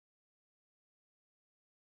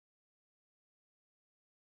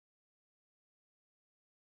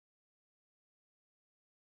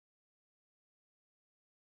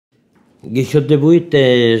Guichot de Buit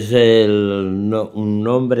es un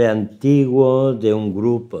nombre antiguo de un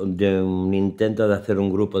grupo, de un intento de hacer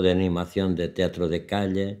un grupo de animación de teatro de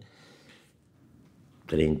calle,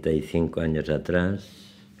 35 años atrás,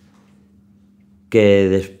 que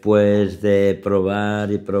después de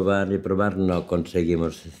probar y probar y probar no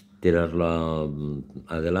conseguimos tirarlo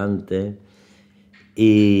adelante.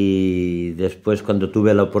 Y después, cuando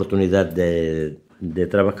tuve la oportunidad de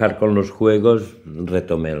trabajar con los juegos,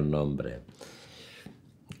 retomé el nombre.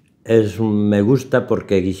 Me gusta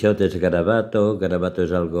porque Guixot es garabato, garabato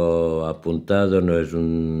es algo apuntado, no es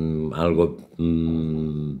algo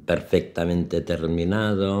perfectamente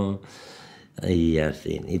terminado y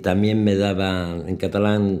así. Y también me daba, en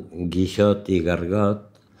catalán, Guixot y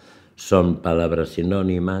Gargot son palabras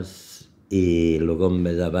sinónimas y luego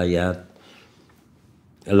me daba ya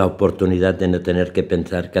la oportunidad de no tener que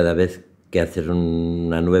pensar cada vez que hacer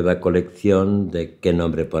una nueva colección de qué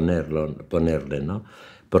nombre ponerle, ¿no?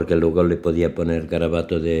 Porque luego le podía poner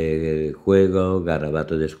garabato de juego,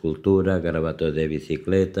 garabato de escultura, garabato de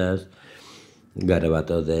bicicletas,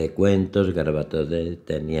 garabato de cuentos, garabato de...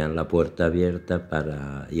 Tenía la puerta abierta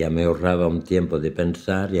para... Ya me ahorraba un tiempo de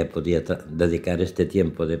pensar, ya podía dedicar este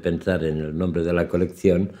tiempo de pensar en el nombre de la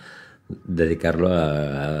colección, dedicarlo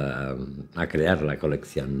a crear la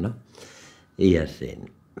colección, ¿no? Y así.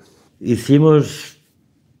 Hicimos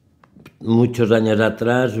muchos años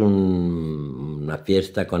atrás una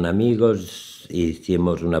fiesta con amigos,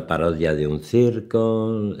 hicimos una parodia de un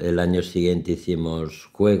circo, el año siguiente hicimos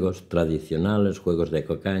juegos tradicionales, juegos de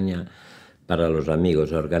cocaña para los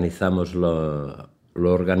amigos. Lo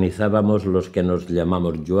organizábamos los que nos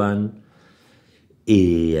llamamos Joan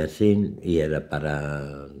y así, y era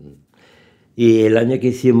para... Y el año que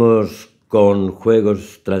hicimos con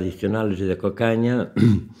juegos tradicionales y de cocaña,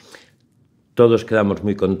 todos quedamos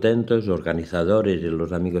muy contentos, organizadores y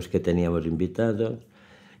los amigos que teníamos invitados,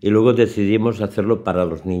 y luego decidimos hacerlo para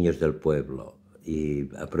los niños del pueblo.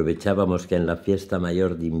 Y aprovechábamos que en la fiesta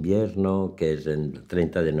mayor de invierno, que es el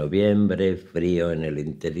 30 de noviembre, frío en el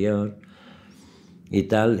interior y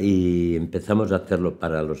tal, y empezamos a hacerlo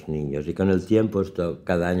para los niños. Y con el tiempo esto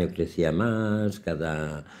cada año crecía más,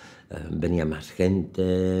 venía más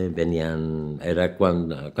gente,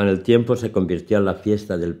 con el tiempo se convirtió en la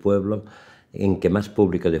fiesta del pueblo en que más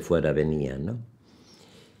público de fuera venía, ¿no?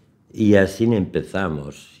 Y así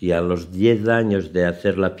empezamos. Y a los 10 años de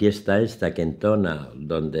hacer la fiesta esta, que en Tona,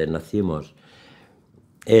 donde nacimos,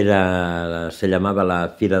 se llamaba la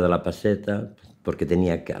Fira de la Peseta, porque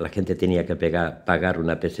la gente tenía que pagar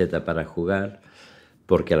una peseta para jugar,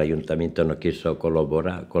 porque el ayuntamiento no quiso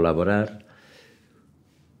colaborar.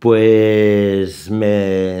 Pues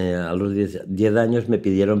a los 10 años me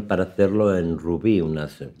pidieron para hacerlo en Rubí,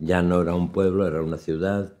 ya no era un pueblo, era una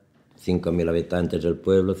ciudad, 5.000 habitantes el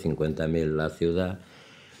pueblo, 50.000 la ciudad,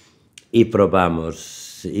 y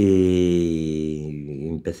probamos, y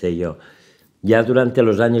empecé yo. Ya durante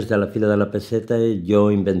los años de la fila de la peseta yo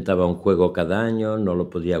inventaba un juego cada año, no lo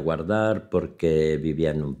podía guardar porque vivía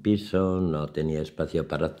en un piso, no tenía espacio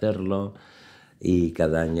para hacerlo, y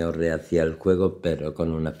cada año rehacía el juego, pero con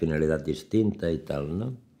una finalidad distinta y tal,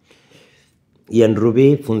 ¿no? Y en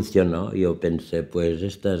Rubí funcionó. Yo pensé, pues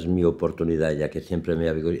esta es mi oportunidad, ya que siempre me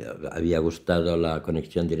había gustado la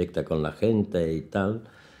conexión directa con la gente y tal,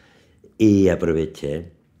 y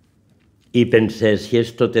aproveché. Y pensé, si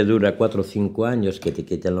esto te dura 4 o 5 años, que te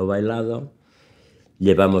quiten lo bailado,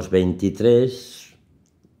 llevamos 23,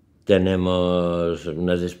 tenemos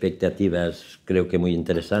unas expectativas creo que muy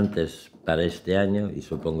interesantes para este año y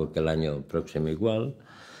supongo que el año próximo igual,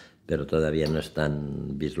 pero todavía no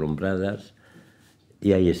están vislumbradas.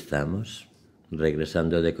 Y ahí estamos,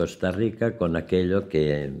 regresando de Costa Rica con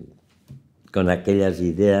con aquellas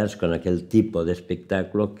ideas, con aquel tipo de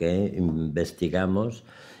espectáculo que investigamos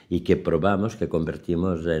y que probamos, que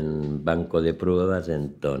convertimos en banco de pruebas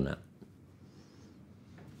en Tona.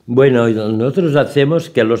 Bueno, nosotros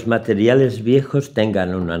hacemos que los materiales viejos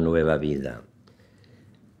tengan una nueva vida.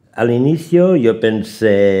 Al inicio yo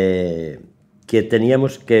pensé que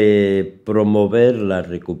teníamos que promover la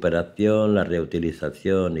recuperación, la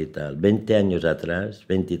reutilización y tal. 20 años atrás,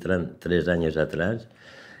 23 años atrás,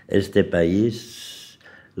 este país,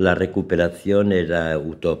 la recuperación era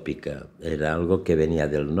utópica. Era algo que venía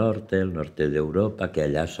del norte, el norte de Europa, que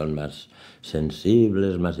allá son más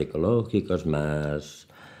sensibles, más ecológicos, más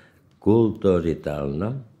cultos y tal,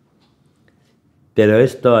 ¿no? Pero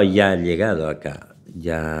esto ya ha llegado acá,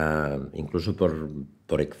 ya incluso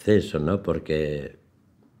por exceso, ¿no? Porque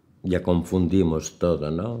ya confundimos todo,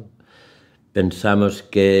 ¿no? Pensamos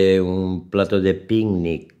que un plato de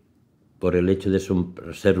picnic por el hecho de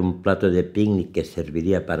ser un plato de picnic que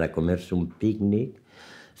serviría para comerse un picnic,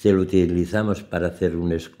 si lo utilizamos para hacer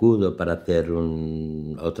un escudo, para hacer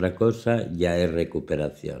otra cosa, ya es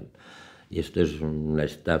recuperación. Y esto es una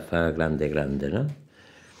estafa grande, ¿no?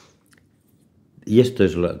 Y esto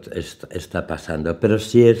es lo que está pasando. Pero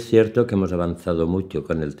sí es cierto que hemos avanzado mucho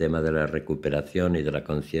con el tema de la recuperación y de la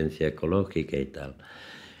conciencia ecológica y tal.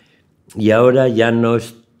 Y ahora ya no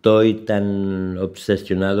estoy tan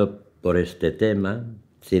obsesionado por este tema,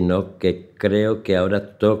 sino que creo que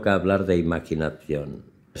ahora toca hablar de imaginación.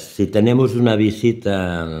 Si tenemos una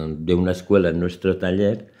visita de una escuela en nuestro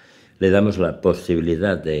taller, le damos la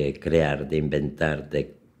posibilidad de crear, de inventar,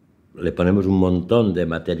 le ponemos un montón de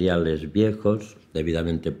materiales viejos,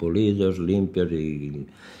 debidamente pulidos, limpios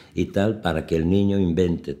y tal, para que el niño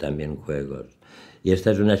invente también juegos. Y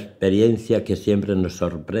esta es una experiencia que siempre nos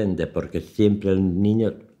sorprende, porque siempre el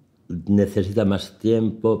niño necesita más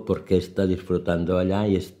tiempo porque está disfrutando allá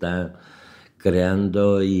y está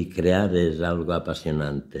creando, y crear es algo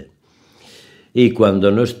apasionante. Y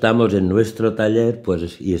cuando no estamos en nuestro taller,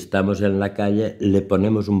 pues, y estamos en la calle, le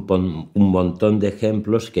ponemos un montón de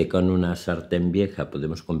ejemplos que con una sartén vieja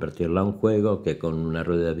podemos convertirla en un juego, que con una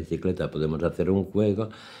rueda de bicicleta podemos hacer un juego,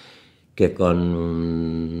 que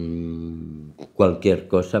con cualquier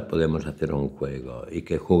cosa podemos hacer un juego. Y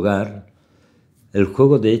que el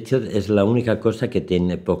juego de hecho es la única cosa que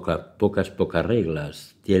tiene pocas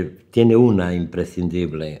reglas. Tiene una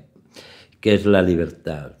imprescindible, que es la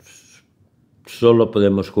libertad. Solo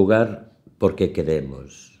podemos jugar porque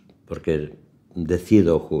queremos, porque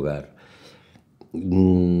decido jugar.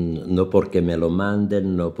 No porque me lo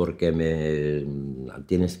manden, no porque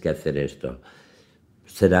tienes que hacer esto.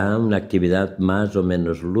 Será una actividad más o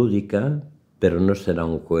menos lúdica, pero no será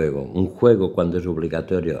un juego. Un juego, cuando es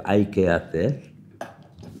obligatorio, hay que hacer,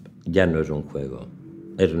 ya no es un juego,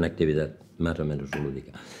 es una actividad más o menos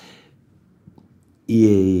lúdica.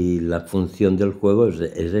 Y la función del juego es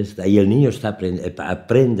esta. Y el niño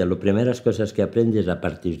aprende, las primeras cosas que aprende es a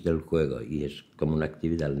partir del juego. Y es como una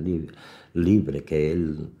actividad libre, que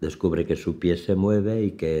él descubre que su pie se mueve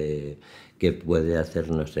y que puede hacer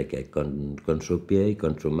no sé qué con su pie y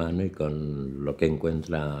con su mano y con lo que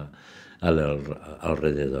encuentra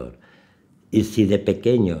alrededor. Y si de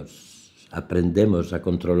pequeños aprendemos a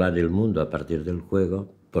controlar el mundo a partir del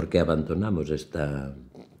juego, ¿por qué abandonamos esta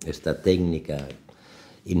técnica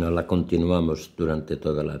y no la continuamos durante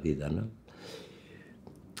toda la vida, ¿no?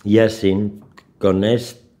 Y así, con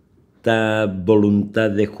esta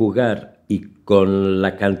voluntad de jugar y con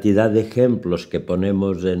la cantidad de ejemplos que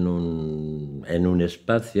ponemos en un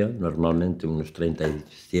espacio, normalmente unos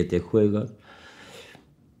 37 juegos,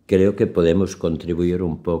 creo que podemos contribuir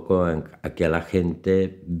un poco a que la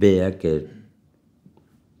gente vea que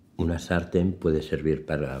una sartén puede servir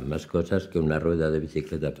para más cosas, que una rueda de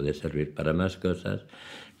bicicleta puede servir para más cosas,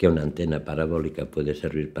 que una antena parabólica puede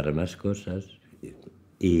servir para más cosas,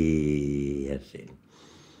 y así.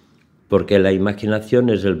 Porque la imaginación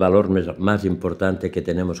es el valor más importante que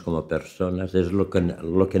tenemos como personas, es lo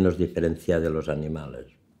que nos diferencia de los animales.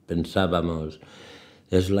 Pensábamos,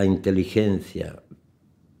 es la inteligencia,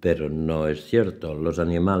 pero no es cierto. Los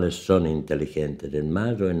animales son inteligentes, en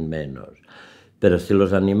más o en menos. Pero si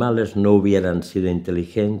los animales no hubieran sido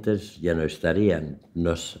inteligentes, ya no estarían,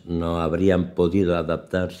 no habrían podido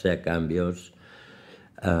adaptarse a cambios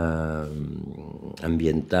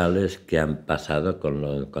ambientales que han pasado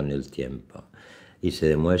con el tiempo. Y se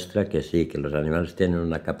demuestra que sí, que los animales tienen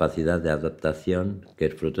una capacidad de adaptación que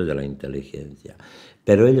es fruto de la inteligencia.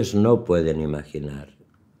 Pero ellos no pueden imaginar,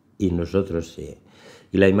 y nosotros sí.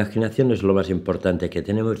 Y la imaginación es lo más importante que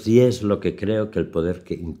tenemos, y es lo que creo que el poder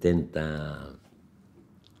que intenta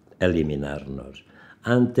eliminarnos.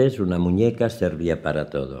 Antes una muñeca servía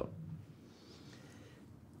para todo.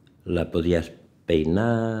 La podías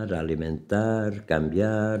peinar, alimentar,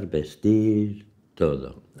 cambiar, vestir,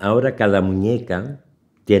 todo. Ahora cada muñeca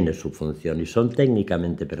tiene su función y son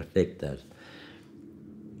técnicamente perfectas.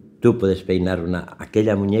 Tú puedes peinar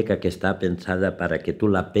aquella muñeca que está pensada para que tú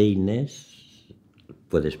la peines,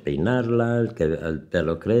 puedes peinarla, el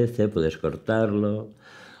pelo crece, puedes cortarlo,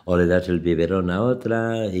 o le das el biberón a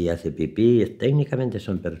otra y hace pipí. Técnicamente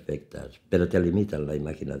son perfectas, pero te limitan la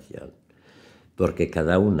imaginación, porque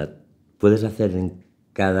puedes hacer en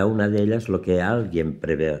cada una de ellas lo que alguien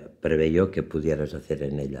preveyó que pudieras hacer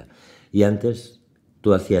en ella. Y antes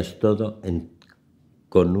tú hacías todo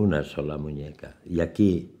con una sola muñeca. Y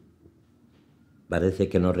aquí parece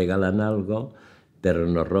que nos regalan algo, pero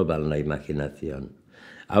nos roban la imaginación.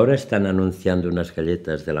 Ahora están anunciando unas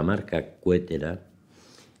galletas de la marca Cuétera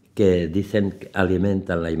que dicen que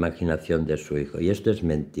alimentan la imaginación de su hijo, y esto es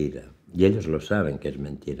mentira. Y ellos lo saben que es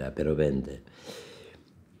mentira, pero vende.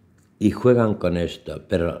 Y juegan con esto,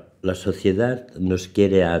 pero la sociedad nos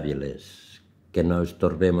quiere hábiles, que no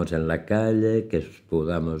estorbemos en la calle, que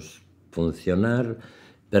podamos funcionar,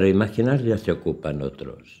 pero imaginar ya se ocupan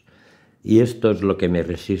otros. Y esto es lo que me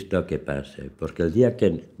resisto a que pase, porque el día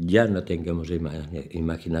que ya no tengamos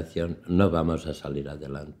imaginación no vamos a salir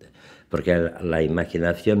adelante, porque la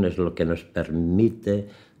imaginación es lo que nos permite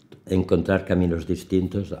encontrar caminos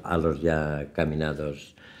distintos a los ya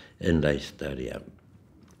caminados en la historia.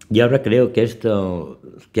 Y ahora creo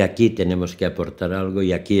que aquí tenemos que aportar algo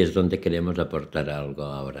y aquí es donde queremos aportar algo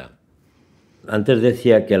ahora. Antes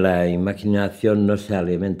decía que la imaginación no se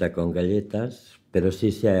alimenta con galletas, pero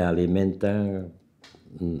sí se alimenta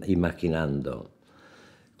imaginando.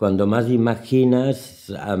 Cuando más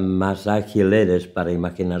imaginas, más ágil eres para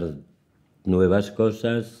imaginar nuevas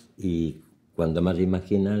cosas, y cuando más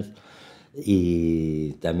imaginas,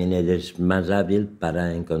 y también eres más hábil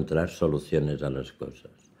para encontrar soluciones a las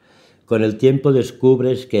cosas. Con el tiempo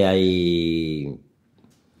descubres que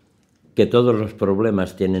todos los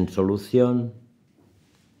problemas tienen solución,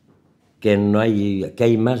 que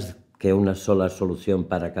hay más que una sola solución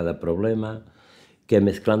para cada problema, que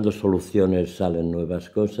mezclando soluciones salen nuevas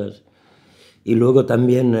cosas. Y luego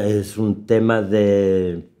también es un tema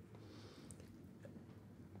de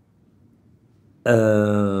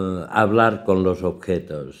hablar con los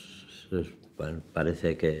objetos. Bueno,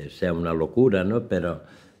 parece que sea una locura, ¿no? Pero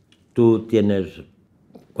tú tienes...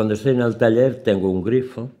 Cuando estoy en el taller tengo un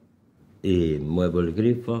grifo y muevo el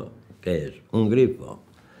grifo, ¿qué es? Un grifo.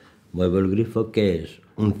 Muevo el grifo, ¿qué es?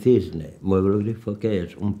 Un cisne. Muevo el grifo, ¿qué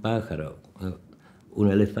es? Un pájaro, un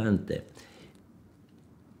elefante.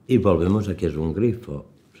 Y volvemos a que es un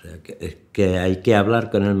grifo. O sea, que hay que hablar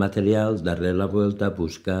con el material, darle la vuelta,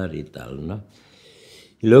 buscar y tal, ¿no?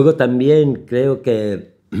 Y luego también creo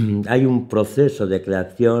que hay un proceso de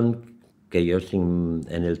creación que yo en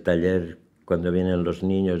el taller, cuando vienen los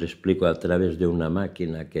niños, explico a través de una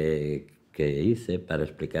máquina que hice para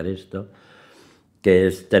explicar esto,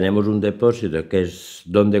 que tenemos un depósito que es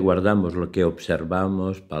donde guardamos lo que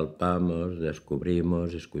observamos, palpamos,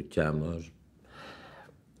 descubrimos, escuchamos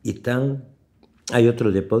y tal. Hay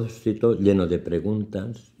otro depósito lleno de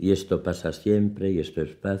preguntas, y esto pasa siempre, y esto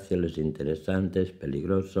es fácil, es interesante, es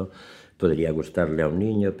peligroso, podría gustarle a un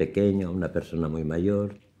niño pequeño, a una persona muy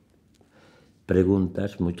mayor.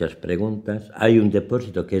 Preguntas, muchas preguntas. Hay un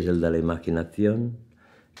depósito que es el de la imaginación,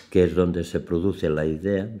 que es donde se produce la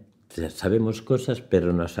idea. Sabemos cosas,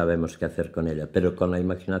 pero no sabemos qué hacer con ella. Pero con la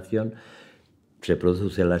imaginación se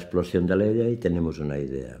produce la explosión de la idea y tenemos una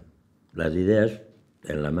idea. Las ideas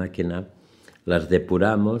en la máquina las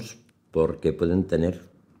depuramos porque pueden tener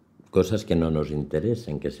cosas que no nos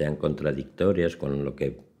interesen, que sean contradictorias con lo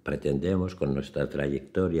que pretendemos, con nuestra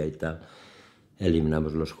trayectoria y tal.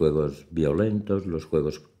 Eliminamos los juegos violentos, los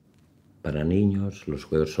juegos para niños, los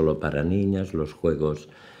juegos solo para niñas, los juegos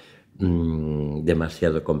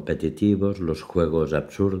demasiado competitivos, los juegos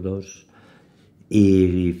absurdos,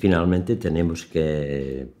 y finalmente tenemos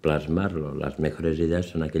que plasmarlo. Las mejores ideas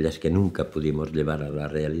son aquellas que nunca pudimos llevar a la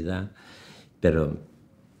realidad, pero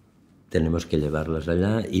tenemos que llevarlas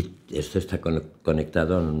allá, y esto está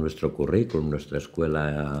conectado a nuestro currículum, nuestra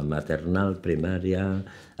escuela maternal, primaria,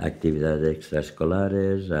 actividades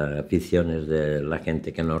extraescolares, aficiones de la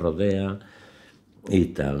gente que nos rodea y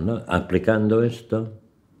tal, ¿no? Aplicando esto,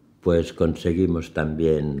 pues conseguimos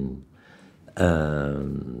también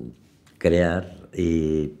crear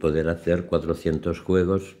y poder hacer 400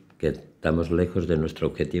 juegos, que estamos lejos de nuestro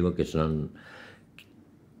objetivo, que son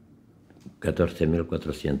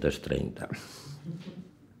 14.430.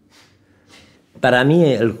 Para mí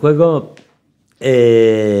el juego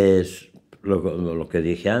es lo que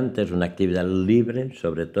dije antes, una actividad libre,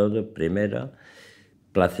 sobre todo, primero,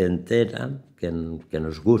 placentera, que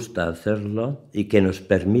nos gusta hacerlo y que nos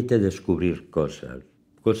permite descubrir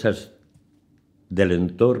cosas del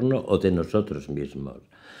entorno o de nosotros mismos.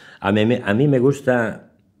 A mí me gusta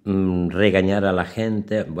regañar a la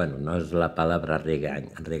gente. Bueno, no es la palabra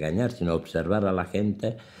regañar, sino observar a la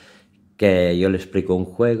gente, que yo le explico un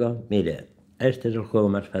juego, mire, este es el juego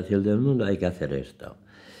más fácil del mundo, hay que hacer esto.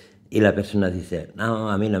 Y la persona dice,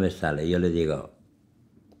 no, a mí no me sale. Yo le digo,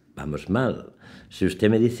 vamos mal. Si usted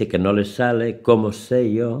me dice que no le sale, ¿cómo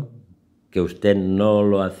sé yo que usted no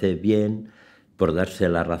lo hace bien por darse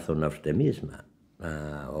la razón a usted misma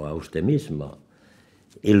o a usted mismo?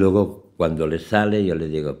 Y luego, cuando le sale, yo le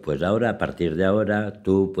digo, pues ahora, a partir de ahora,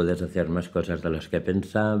 tú puedes hacer más cosas de las que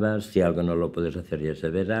pensabas. Si algo no lo puedes hacer, ya se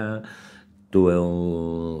verá.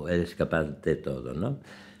 Tú eres capaz de todo, ¿no?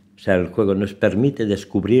 O sea, el juego nos permite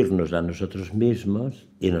descubrirnos a nosotros mismos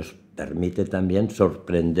y nos permite también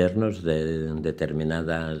sorprendernos de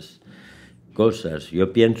determinadas cosas.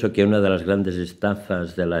 Yo pienso que una de las grandes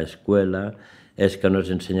estafas de la escuela es que nos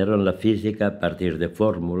enseñaron la física a partir de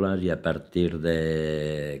fórmulas y a partir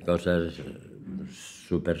de cosas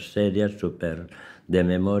súper serias, súper de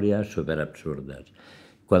memoria, súper absurdas.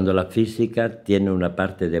 Cuando la física tiene una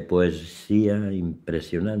parte de poesía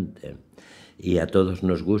impresionante. Y a todos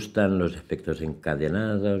nos gustan los efectos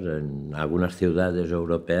encadenados. En algunas ciudades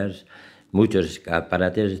europeas muchos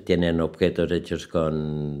escaparates tienen objetos hechos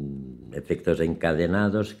con efectos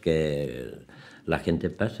encadenados que la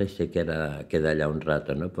gente pasa y se queda allá un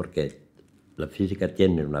rato, ¿no? Porque la física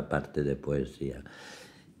tiene una parte de poesía.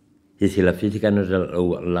 Y si la física nos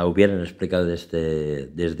la hubieran explicado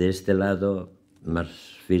desde este lado, más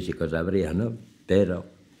físicos habría, ¿no? Pero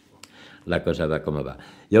la cosa va como va.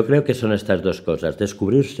 Yo creo que son estas dos cosas,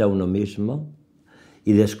 descubrirse a uno mismo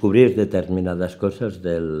y descubrir determinadas cosas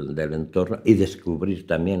del entorno y descubrir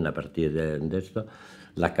también a partir de esto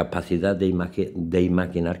la capacidad de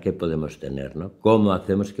imaginar que podemos tener, ¿no? Cómo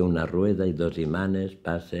hacemos que una rueda y dos imanes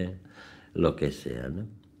pase lo que sea, ¿no?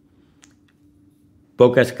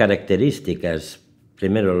 Pocas características.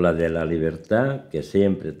 Primero la de la libertad, que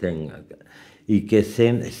siempre tenga, y que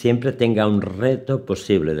siempre tenga un reto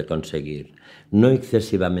posible de conseguir. No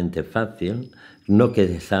excesivamente fácil, no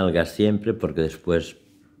que salga siempre porque después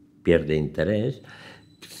pierde interés,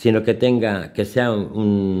 sino que sea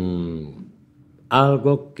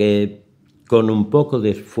algo que con un poco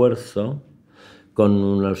de esfuerzo, con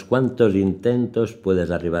unos cuantos intentos puedes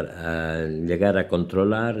llegar a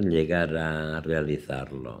controlar, llegar a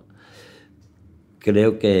realizarlo.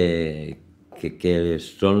 Creo que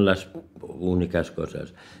son las únicas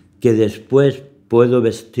cosas. Que después puedo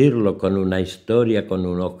vestirlo con una historia, con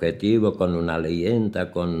un objetivo, con una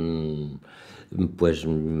leyenda, pues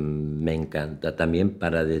me encanta también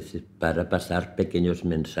para pasar pequeños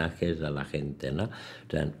mensajes a la gente, ¿no? O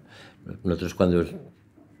sea, nosotros cuando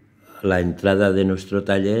la entrada de nuestro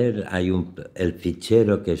taller hay el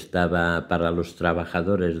fichero que estaba para los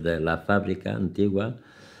trabajadores de la fábrica antigua,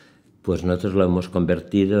 pues nosotros lo hemos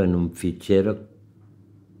convertido en un fichero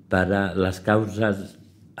para las causas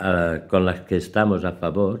con las que estamos a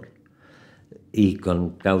favor y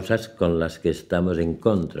con causas con las que estamos en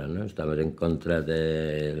contra, ¿no? Estamos en contra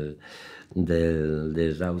del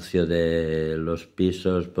desahucio de los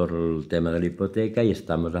pisos por el tema de la hipoteca y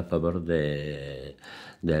estamos a favor de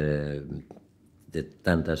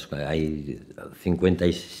tantas. Hay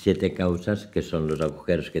 57 causas que son los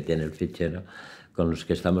agujeros que tiene el fichero con los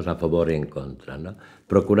que estamos a favor y en contra, ¿no?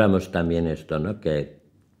 Procuramos también esto, ¿no? Que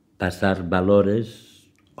pasar valores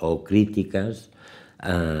o críticas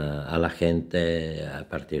a la gente a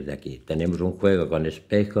partir de aquí. Tenemos un juego con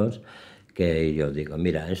espejos que yo digo,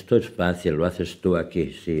 mira, esto es fácil, lo haces tú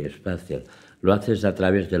aquí, sí, es fácil. Lo haces a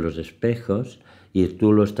través de los espejos y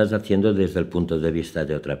tú lo estás haciendo desde el punto de vista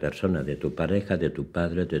de otra persona, de tu pareja, de tu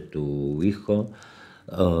padre, de tu hijo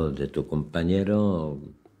o de tu compañero.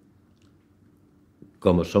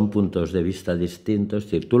 Como son puntos de vista distintos,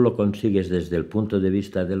 si tú lo consigues desde el punto de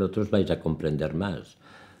vista del otro, vais a comprender más.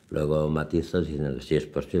 Luego matizos diciendo si es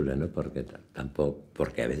posible, ¿no? Porque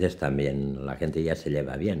a veces también la gente ya se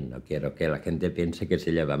lleva bien. No quiero que la gente piense que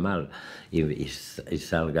se lleva mal y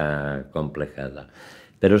salga complejada.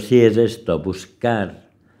 Pero sí es esto, buscar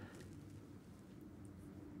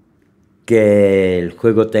que el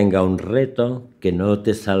juego tenga un reto, que no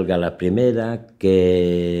te salga la primera,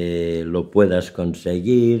 que lo puedas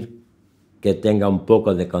conseguir, que tenga un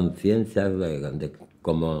poco de conciencia de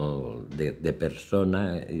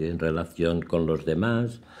persona en relación con los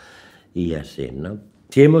demás y así, ¿no?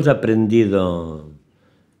 Si hemos aprendido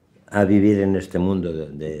a vivir en este mundo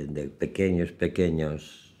de pequeños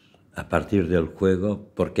a partir del juego,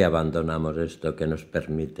 ¿por qué abandonamos esto que nos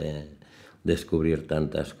permite descubrir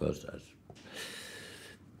tantas cosas?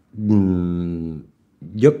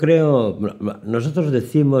 Yo creo, nosotros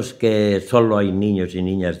decimos que solo hay niños y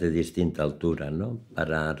niñas de distinta altura, ¿no?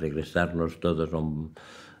 Para regresarnos todos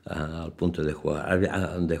al punto de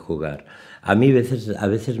jugar. A mí a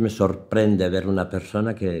veces me sorprende ver una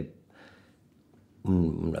persona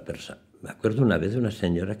me acuerdo una vez de una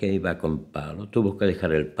señora que iba con palo, tuvo que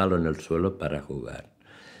dejar el palo en el suelo para jugar.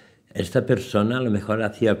 Esta persona a lo mejor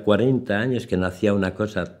hacía 40 años que no hacía una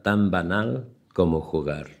cosa tan banal como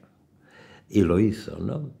jugar. Y lo hizo,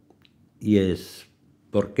 ¿no? Y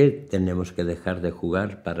 ¿por qué tenemos que dejar de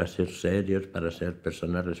jugar para ser serios, para ser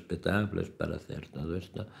personas respetables, para hacer todo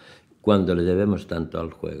esto, cuando le debemos tanto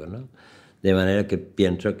al juego, ¿no? De manera que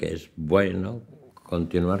pienso que es bueno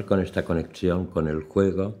continuar con esta conexión con el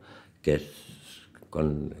juego, que es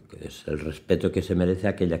el respeto que se merece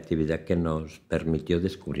aquella actividad que nos permitió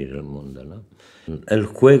descubrir el mundo, ¿no? El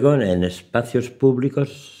juego en espacios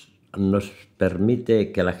públicos nos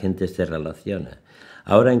permite que la gente se relacione.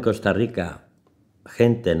 Ahora en Costa Rica,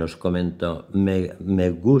 gente nos comentó, me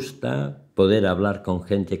gusta poder hablar con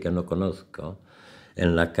gente que no conozco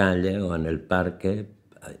en la calle o en el parque,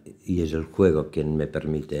 y es el juego quien me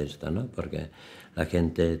permite esto, ¿no? Porque la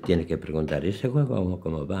gente tiene que preguntar, ¿y ese juego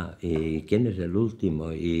cómo va? ¿Y quién es el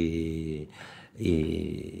último? Y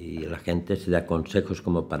la gente se da consejos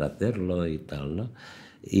como para hacerlo y tal, ¿no?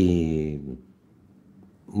 Y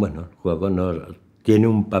bueno, el juego tiene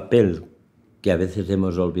un papel que a veces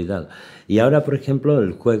hemos olvidado. Y ahora, por ejemplo,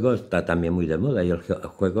 el juego está también muy de moda, y el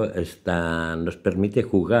juego nos permite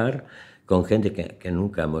jugar con gente que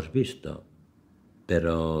nunca hemos visto,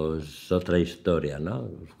 pero es otra historia, ¿no?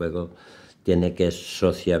 El juego tiene que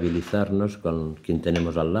sociabilizarnos con quien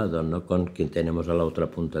tenemos al lado, no con quien tenemos a la otra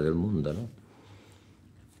punta del mundo, ¿no?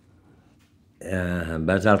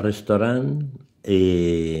 Vas al restaurante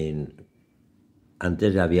y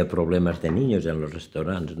antes había problemas de niños en los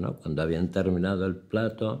restaurantes, ¿no? Cuando habían terminado el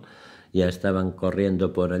plato ya estaban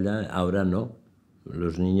corriendo por allá, ahora no.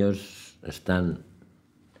 Los niños están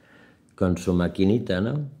con su maquinita,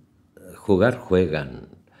 ¿no? Juegan.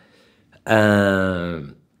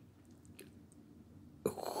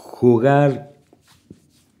 Jugar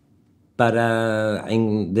para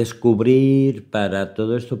descubrir, para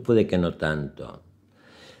todo esto puede que no tanto.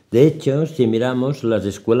 De hecho, si miramos, las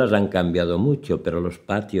escuelas han cambiado mucho, pero los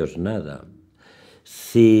patios nada.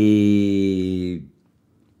 Si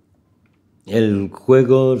el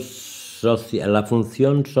juego social, la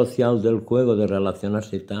función social del juego de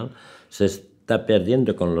relacionarse y tal, se está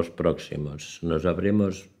perdiendo con los próximos. Nos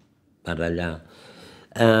abrimos para allá.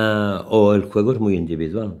 O el juego es muy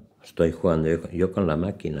individual. Estoy jugando yo con la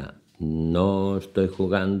máquina. No estoy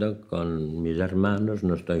jugando con mis hermanos,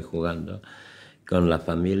 no estoy jugando con la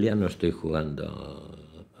familia, no estoy jugando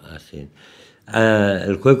así.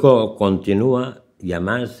 El juego continúa y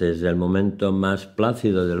además es el momento más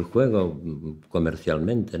plácido del juego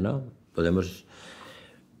comercialmente, ¿no?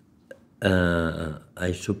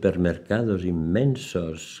 Hay supermercados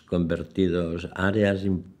inmensos convertidos, áreas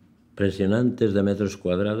impresionantes de metros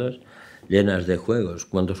cuadrados llenas de juegos.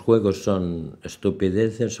 ¿Cuántos juegos son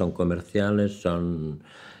estupideces, son comerciales, son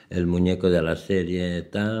el muñeco de la serie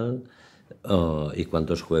tal? ¿Y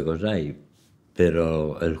cuántos juegos hay?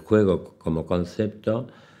 Pero el juego como concepto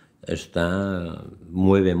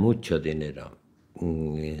mueve mucho dinero,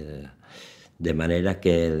 de manera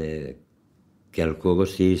que el juego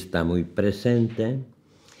sí está muy presente.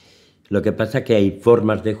 Lo que pasa es que hay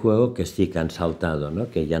formas de juego que sí que han saltado, ¿no?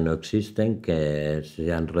 Que ya no existen, que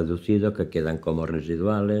se han reducido, que quedan como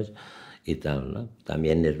residuales y tal, ¿no?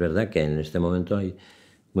 También es verdad que en este momento hay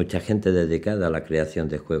mucha gente dedicada a la creación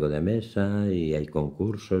de juego de mesa, y hay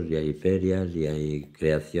concursos, y hay ferias, y hay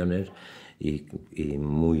creaciones y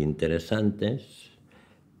muy interesantes,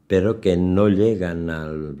 pero que no llegan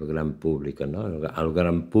al gran público, ¿no? Al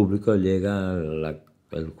gran público llega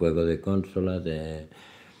el juego de consola de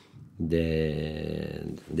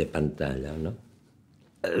pantalla, ¿no?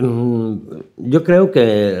 Yo creo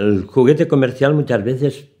que el juguete comercial muchas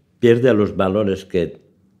veces pierde los valores que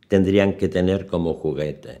tendrían que tener como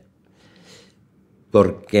juguete,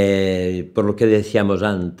 porque, por lo que decíamos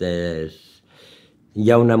antes,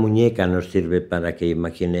 ya una muñeca no sirve para que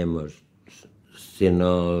imaginemos,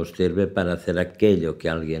 sino sirve para hacer aquello que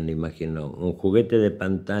alguien imaginó. Un juguete de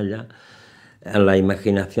pantalla, la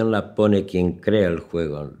imaginación la pone quien crea el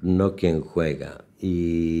juego, no quien juega.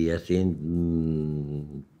 Y así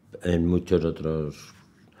en muchos otros,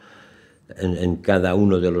 en cada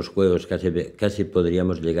uno de los juegos casi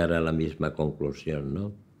podríamos llegar a la misma conclusión,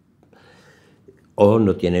 ¿no? O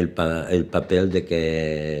no tiene el papel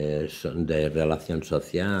de relación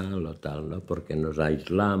social o tal, ¿no? Porque nos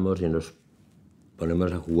aislamos y nos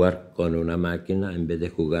ponemos a jugar con una máquina en vez de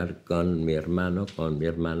jugar con mi hermano, con mi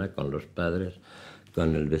hermana, con los padres,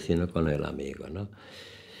 con el vecino, con el amigo, ¿no?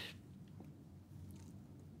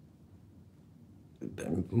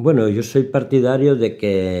 Bueno, yo soy partidario de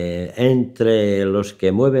que entre los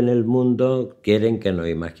que mueven el mundo quieren que no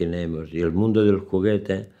imaginemos, y el mundo del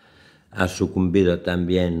juguete ha sucumbido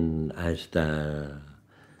también a estas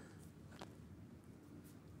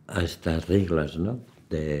reglas, ¿no?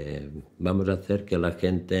 Vamos a hacer que la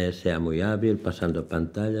gente sea muy hábil pasando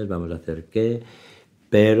pantallas, vamos a hacer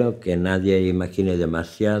pero que nadie imagine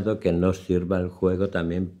demasiado, que no sirva el juego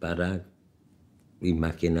también para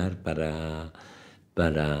imaginar,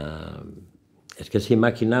 Es que si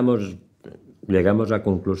imaginamos llegamos a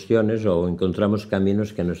conclusiones o encontramos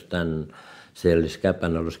caminos que no están, se le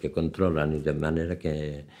escapan a los que controlan, y de manera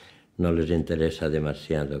que no les interesa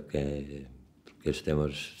demasiado que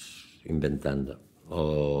estemos inventando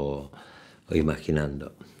o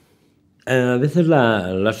imaginando. A veces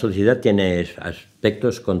la sociedad tiene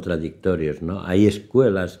aspectos contradictorios, ¿no? Hay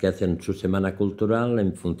escuelas que hacen su semana cultural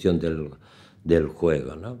en función del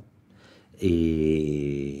juego, ¿no?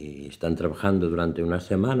 Y están trabajando durante una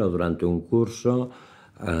semana o durante un curso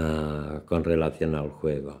con relación al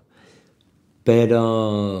juego.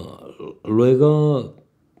 Pero luego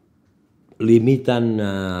limitan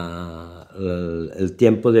el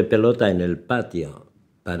tiempo de pelota en el patio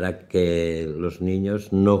para que los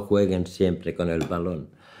niños no jueguen siempre con el balón.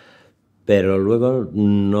 Pero luego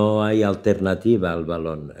no hay alternativa al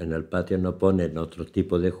balón. En el patio no ponen otro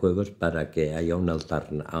tipo de juegos para que haya una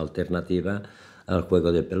alternativa al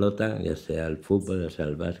juego de pelota, ya sea el fútbol, ya sea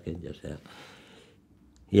el básquet, ya sea...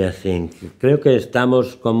 Y así, creo que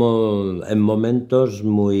estamos como en momentos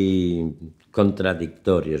muy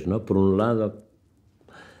contradictorios, ¿no? Por un lado,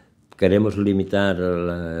 queremos limitar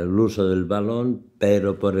el uso del balón,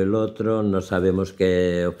 pero por el otro no sabemos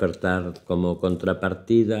qué ofertar como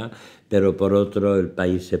contrapartida, pero por otro el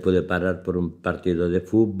país se puede parar por un partido de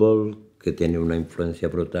fútbol que tiene una influencia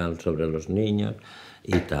brutal sobre los niños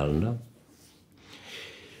y tal, ¿no?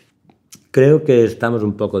 Creo que estamos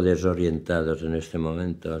un poco desorientados en este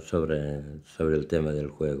momento sobre el tema del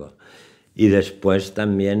juego. Y después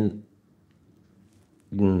también,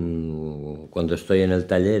 cuando estoy en el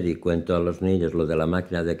taller y cuento a los niños lo de la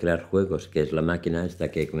máquina de crear juegos, que es la máquina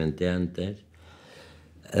esta que comenté antes,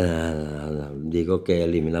 digo que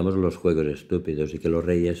eliminamos los juegos estúpidos y que los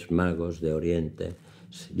Reyes Magos de Oriente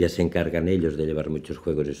ya se encargan ellos de llevar muchos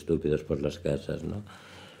juegos estúpidos por las casas, ¿no?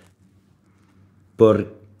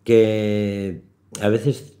 Porque a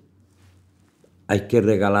veces hay que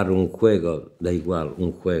regalar un juego, da igual,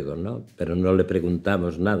 un juego, ¿no? Pero no le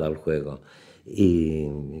preguntamos nada al juego. Y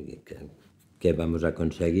qué vamos a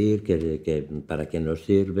conseguir, para qué nos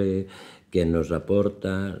sirve, qué nos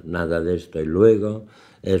aporta, nada de esto. Y luego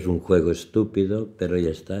es un juego estúpido, pero ya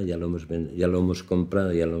está, ya lo hemos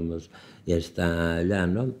comprado, ya está allá,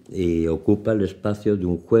 ¿no? Y ocupa el espacio de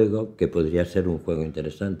un juego que podría ser un juego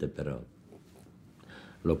interesante, pero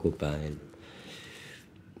lo ocupa él.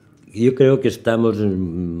 Yo creo que estamos en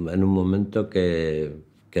un momento que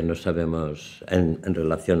no sabemos en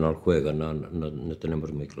relación al juego, no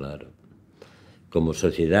tenemos muy claro. Como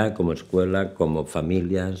sociedad, como escuela, como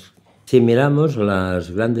familias. Si miramos,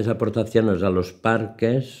 las grandes aportaciones a los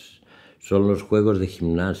parques son los juegos de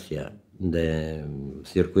gimnasia, de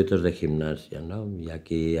circuitos de gimnasia, ¿no? Y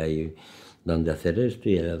aquí hay donde hacer esto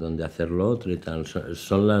y hay donde hacer lo otro y tal.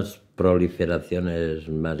 Son las proliferaciones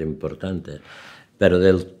más importantes. Pero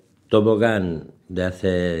del tobogán de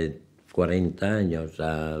hace 40 años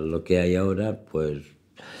a lo que hay ahora, pues...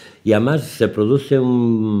 Y además se produce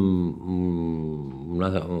una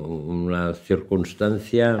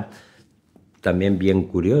circunstancia también bien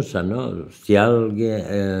curiosa, ¿no? Si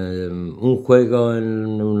un juego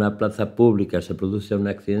en una plaza pública se produce un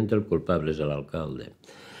accidente, el culpable es el alcalde.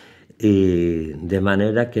 Y de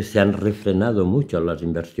manera que se han refrenado mucho las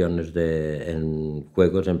inversiones en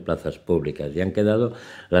juegos en plazas públicas y han quedado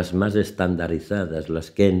las más estandarizadas,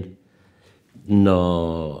 las que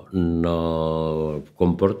no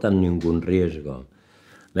comportan ningún riesgo.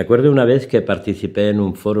 Me acuerdo una vez que participé en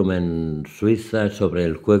un foro en Suiza sobre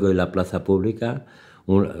el juego y la plaza pública.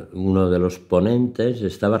 Uno de los ponentes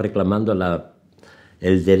estaba reclamando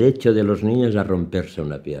el derecho de los niños a romperse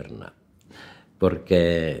una pierna,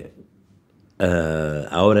 porque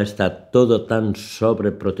ahora está todo tan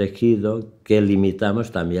sobreprotegido que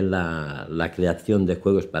limitamos también la creación de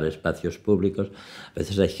juegos para espacios públicos. A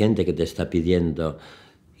veces hay gente que te está pidiendo,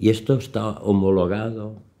 ¿y esto está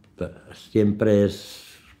homologado? Siempre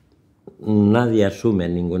nadie asume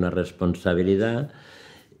ninguna responsabilidad,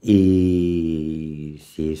 y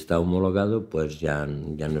si está homologado, pues ya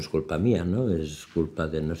no es culpa mía, ¿no? Es culpa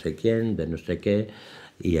de no sé quién, de no sé qué,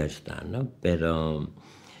 y ya está, ¿no? Pero...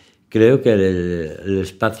 creo que el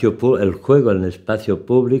juego en el espacio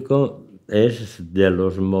público es de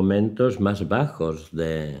los momentos más bajos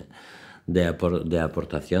de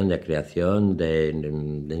aportación, de creación,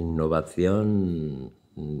 de innovación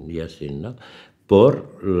y así, ¿no?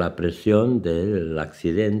 Por la presión del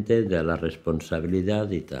accidente, de la responsabilidad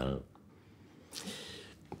y tal.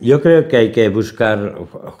 Yo creo que hay que buscar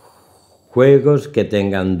juegos que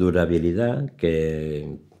tengan durabilidad,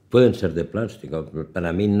 que pueden ser de plástico.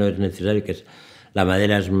 Para mí no es necesario la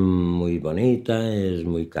madera es muy bonita, es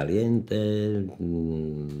muy caliente,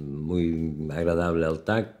 muy agradable al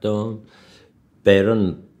tacto,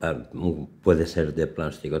 pero puede ser de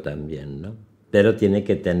plástico también, ¿no? Pero tiene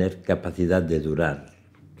que tener capacidad de durar,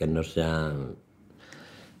 que no sea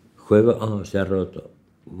juego, oh, se ha roto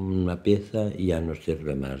una pieza y ya no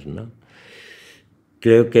sirve más, ¿no?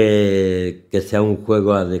 Creo que sea un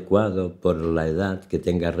juego adecuado por la edad, que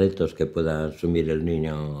tenga retos que pueda asumir el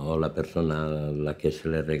niño o la persona a la que se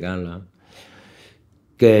le regala,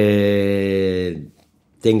 que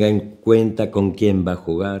tenga en cuenta con quién va a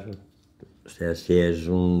jugar. O sea, si es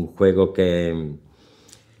un juego que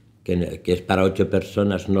es para 8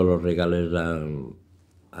 personas, no lo regales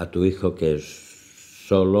a tu hijo que es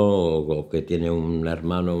solo o que tiene un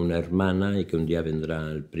hermano o una hermana y que un día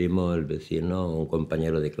vendrá el primo, el vecino o un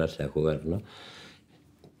compañero de clase a jugar, ¿no?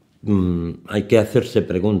 Hay que hacerse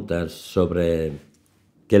preguntas sobre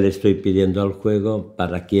qué le estoy pidiendo al juego,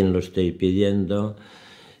 para quién lo estoy pidiendo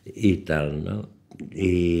y tal, ¿no?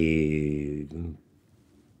 Y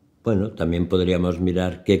bueno, también podríamos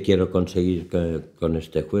mirar qué quiero conseguir con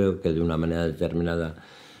este juego, que de una manera determinada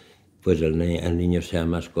pues el niño sea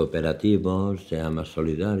más cooperativo, sea más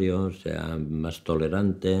solidario, sea más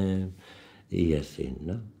tolerante y así,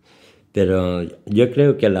 ¿no? Pero yo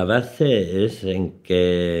creo que la base es en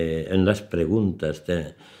las preguntas.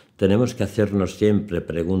 Tenemos que hacernos siempre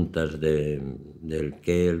preguntas del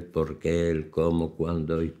qué, el por qué, el cómo,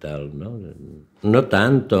 cuándo y tal, ¿no? No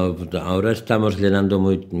tanto, ahora estamos llenando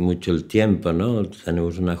mucho el tiempo, ¿no?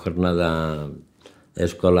 Tenemos una jornada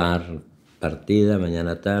escolar partida,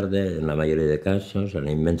 mañana tarde, en la mayoría de casos, en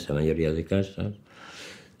la inmensa mayoría de casos.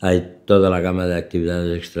 Hay toda la gama de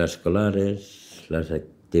actividades extraescolares, las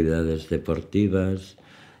actividades deportivas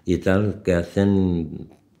y tal, que hacen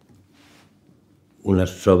una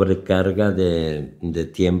sobrecarga de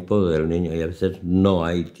tiempo del niño y a veces no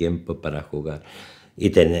hay tiempo para jugar.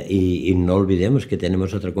 Y no olvidemos que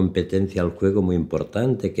tenemos otra competencia al juego muy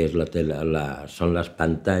importante, que es son las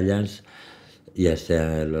pantallas, ya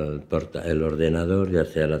sea el ordenador, ya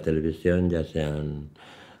sea la televisión, ya sean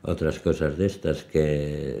otras cosas de estas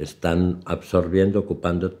que están absorbiendo,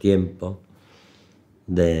 ocupando tiempo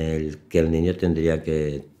del que el niño tendría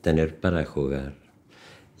que tener para jugar.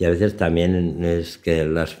 Y a veces también es que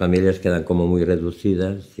las familias quedan como muy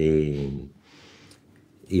reducidas y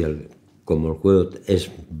como el juego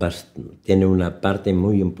tiene una parte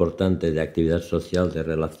muy importante de actividad social, de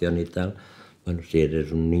relación y tal, bueno, si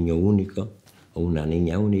eres un niño único o una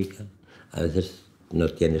niña única, a veces no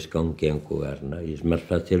tienes con quién jugar, ¿no? Y es más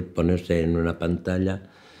fácil ponerse en una pantalla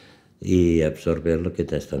y absorber lo que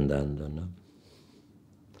te están dando, ¿no?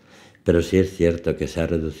 Pero sí es cierto que se ha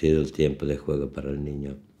reducido el tiempo de juego para el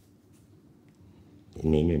niño y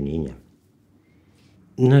niña.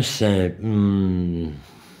 No sé.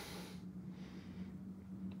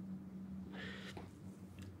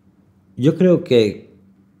 Yo creo que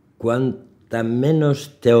cuanta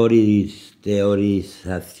menos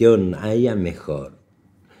teorización haya, mejor.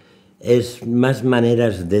 Es más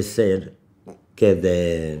maneras de ser que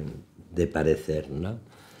de parecer, ¿no?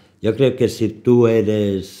 Yo creo que si tú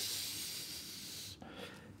eres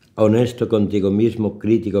honesto contigo mismo,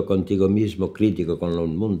 crítico con el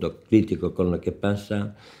mundo, crítico con lo que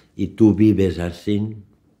pasa, y tú vives así,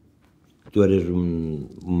 tú eres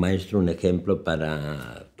un maestro, un ejemplo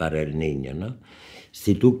para el niño, ¿no?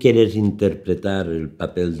 Si tú quieres interpretar el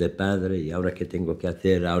papel de padre, y ahora qué tengo que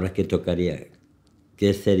hacer, ahora qué tocaría,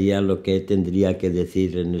 qué sería lo que tendría que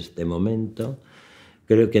decir en este momento,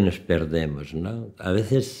 creo que nos perdemos, ¿no? A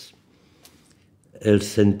veces el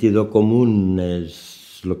sentido común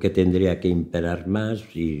es lo que tendría que imperar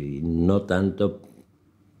más y no tanto.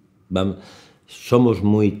 Somos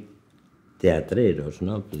muy teatreros,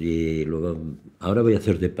 ¿no? Y luego, ahora voy a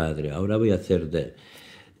hacer de padre, ahora voy a hacer de...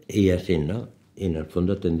 Y así, ¿no? Y en el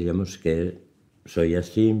fondo tendríamos que, soy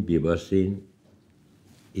así, vivo así,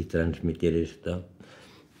 y transmitir esto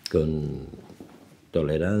con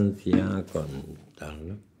tolerancia, con tal,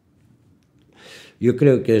 ¿no? Yo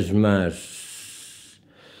creo que es más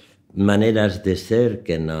maneras de ser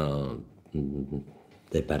que no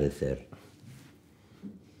de parecer.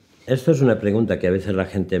 Esto es una pregunta que a veces la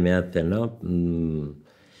gente me hace, ¿no?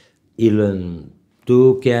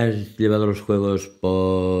 Tú que has llevado los juegos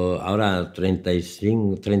por ahora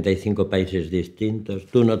 35 países distintos,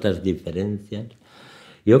 ¿tú notas diferencias?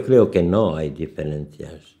 Yo creo que no hay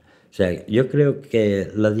diferencias. O sea, yo creo que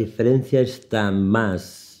la diferencia está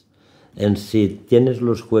más en si tienes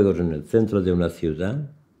los juegos en el centro de una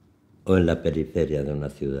ciudad o en la periferia de una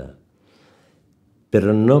ciudad.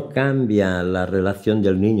 Pero no cambia la relación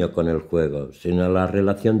del niño con el juego, sino la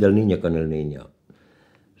relación del niño con el niño.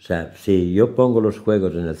 O sea, si yo pongo los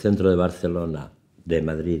juegos en el centro de Barcelona, de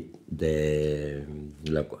Madrid, de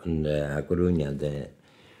A Coruña,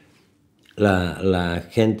 la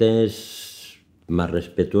gente es más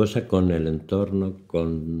respetuosa con el entorno,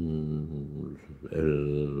 con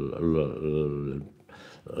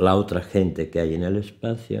la otra gente que hay en el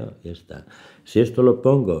espacio, y está. Si esto lo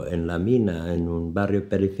pongo en la mina, en un barrio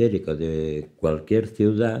periférico de cualquier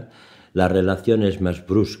ciudad, la relación es más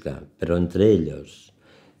brusca, pero entre ellos,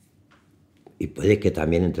 y puede que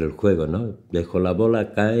también entre el juego, ¿no? Dejo la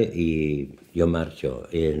bola, cae y yo marcho.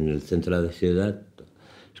 Y en el centro de la ciudad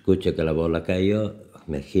escucho que la bola cayó,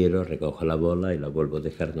 me giro, recojo la bola y la vuelvo a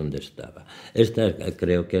dejar donde estaba. Esta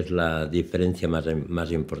creo que es la diferencia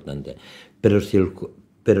más importante. Pero,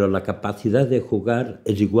 pero la capacidad de jugar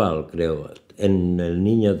es igual, creo, en el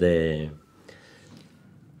niño de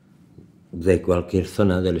cualquier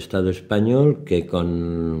zona del Estado español que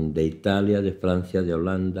de Italia, de Francia, de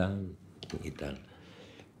Holanda y tal.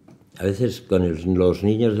 A veces con los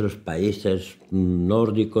niños de los países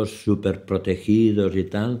nórdicos súper protegidos y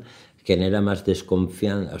tal, genera más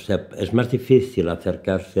desconfianza. O sea, es más difícil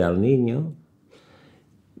acercarse al niño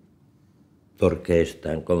porque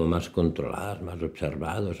están como más controlados, más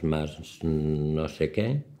observados, más no sé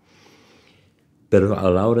qué. Pero a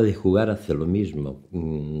la hora de jugar hace lo mismo,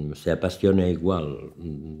 se apasiona igual.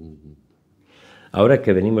 Ahora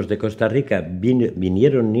que venimos de Costa Rica,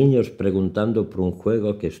 vinieron niños preguntando por un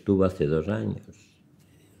juego que estuvo hace 2 años.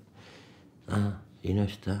 Ah, y no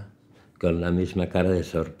está. Con la misma cara de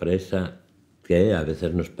sorpresa que a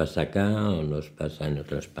veces nos pasa acá o nos pasa en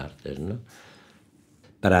otras partes, ¿no?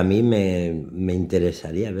 Para mí me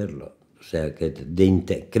interesaría verlo. O sea, que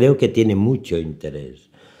creo que tiene mucho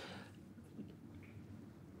interés.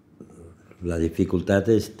 La dificultad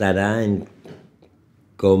estará en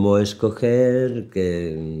cómo escoger,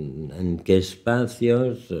 en qué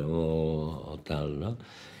espacios o tal, ¿no?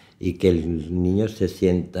 Y que el niño se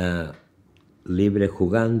sienta libre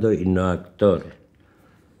jugando y no actor,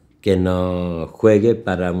 que no juegue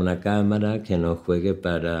para una cámara, que no juegue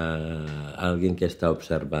para alguien que está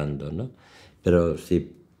observando, ¿no? Pero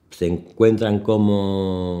si se encuentran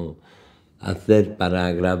cómo hacer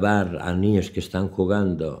para grabar a niños que están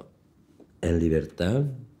jugando en libertad,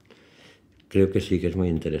 creo que sí que es muy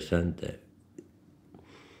interesante.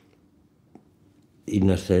 Y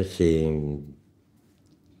no sé si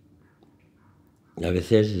a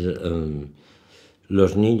veces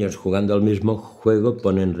los niños jugando al mismo juego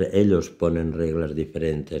ellos ponen reglas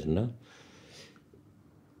diferentes, ¿no?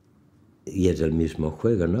 Y es el mismo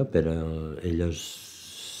juego, ¿no? Pero ellos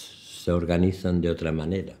se organizan de otra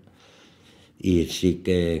manera. Y sí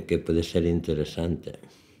que puede ser interesante.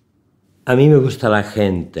 A mí me gusta la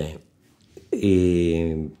gente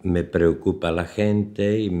y me preocupa la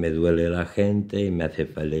gente y me duele la gente y me hace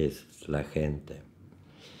feliz la gente.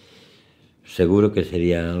 Seguro que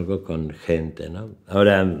sería algo con gente, ¿no?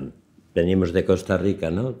 Ahora venimos de Costa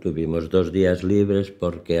Rica, ¿no? Tuvimos 2 días libres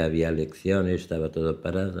porque había elecciones, estaba todo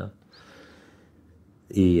parado.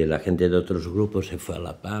 Y la gente de otros grupos se fue a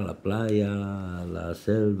la playa, a la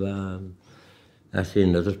selva. Así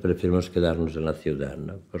nosotros preferimos quedarnos en la ciudad,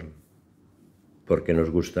 ¿no? Porque nos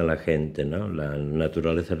gusta la gente, ¿no? La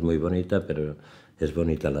naturaleza es muy bonita, pero es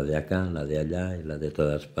bonita la de acá, la de allá y la de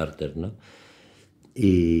todas partes, ¿no?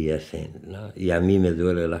 Y así, ¿no? Y a mí me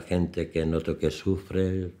duele la gente que noto que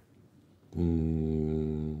sufre,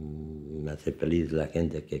 me hace feliz la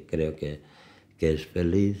gente que creo que es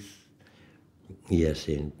feliz, y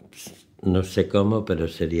así. No sé cómo, pero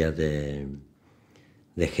sería de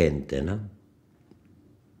gente, ¿no?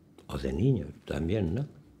 O de niños también, ¿no?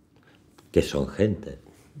 Que son gente.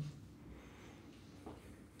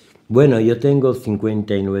 Bueno, yo tengo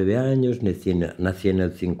 59 años, nací en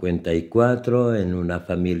el 54, en una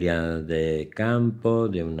familia de campo,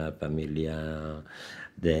 de una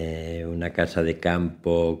casa de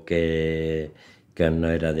campo que no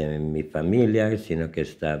era de mi familia, sino que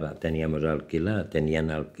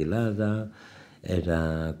tenían alquilada,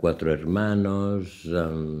 eran 4 hermanos,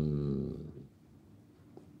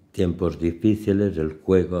 tiempos difíciles, el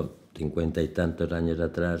juego, 50 y tantos años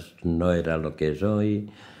atrás, no era lo que es hoy.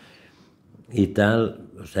 Y tal,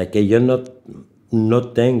 o sea que yo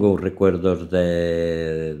no tengo recuerdos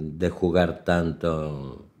de jugar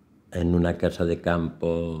tanto en una casa de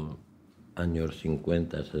campo años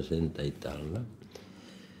 50, 60 y tal, ¿no?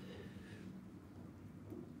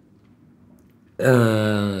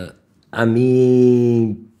 A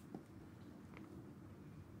mí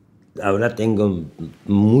ahora tengo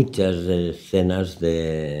muchas escenas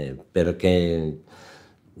pero que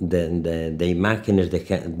de imágenes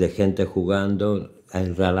de gente jugando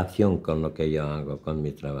en relación con lo que yo hago, con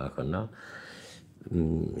mi trabajo, ¿no?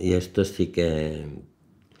 Y esto sí que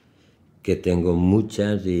tengo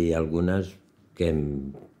muchas y algunas que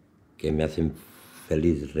me hacen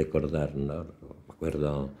feliz recordar, ¿no? Me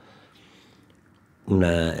acuerdo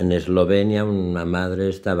en Eslovenia una madre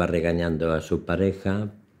estaba regañando a su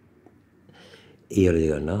pareja y yo le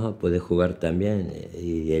digo, no, puede jugar también.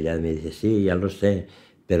 Y ella me dice, sí, ya lo sé,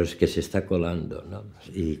 pero es que se está colando, ¿no?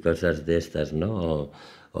 Y cosas de estas, ¿no?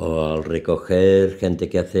 O al recoger gente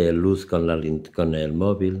que hace luz con el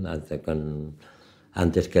móvil,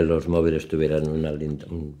 antes que los móviles tuvieran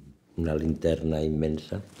una linterna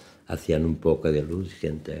inmensa, hacían un poco de luz,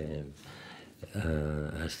 gente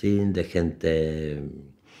así, de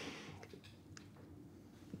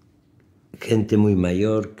gente muy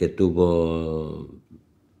mayor que tuvo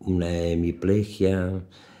una hemiplegia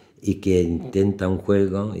y que intenta un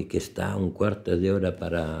juego y que está un cuarto de hora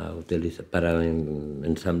para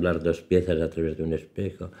ensamblar dos piezas a través de un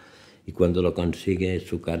espejo, y cuando lo consigue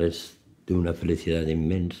su cara es de una felicidad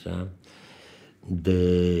inmensa,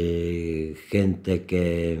 de gente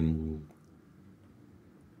que,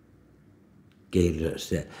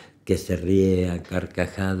 que se ríe a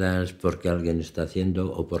carcajadas porque alguien está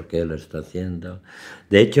haciendo o porque él está haciendo.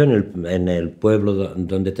 De hecho, en el pueblo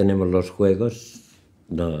donde tenemos los juegos,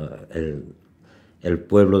 no, el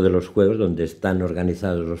pueblo de los juegos, donde están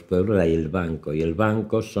organizados los pueblos, hay el banco. Y el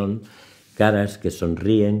banco son caras que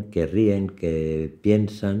sonríen, que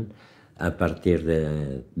piensan a partir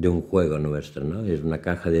de un juego nuestro, ¿no? Es una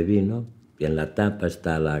caja de vino y en la tapa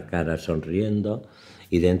está la cara sonriendo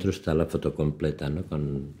y dentro está la foto completa, ¿no?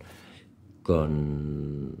 Con,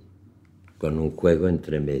 con un juego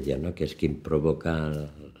entre media, ¿no? Que es quien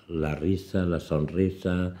provoca la risa, la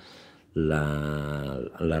sonrisa,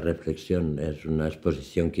 la reflexión. Es una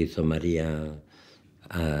exposición que hizo María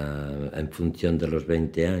en función de los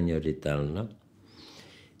 20 años y tal, ¿no?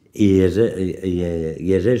 Y es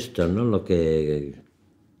esto, ¿no? Lo que,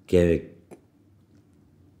 que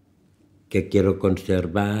quiero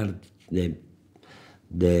conservar de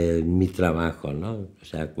mi trabajo, ¿no? O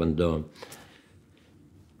sea, cuando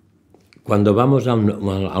vamos a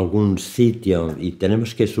algún sitio y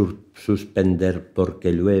tenemos que suspender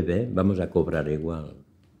porque llueve, vamos a cobrar igual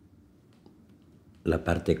la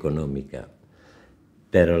parte económica.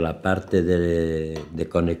 Pero la parte de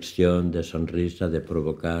conexión, de sonrisa, de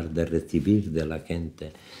provocar, de recibir de la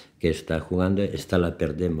gente que está jugando, esta la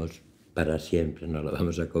perdemos para siempre, no la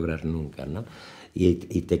vamos a cobrar nunca, ¿no?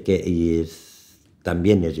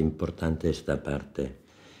 También es importante esta parte.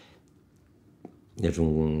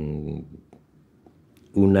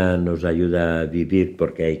 Una nos ayuda a vivir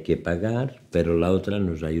porque hay que pagar, pero la otra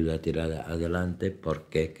nos ayuda a tirar adelante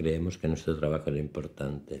porque creemos que nuestro trabajo es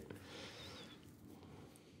importante.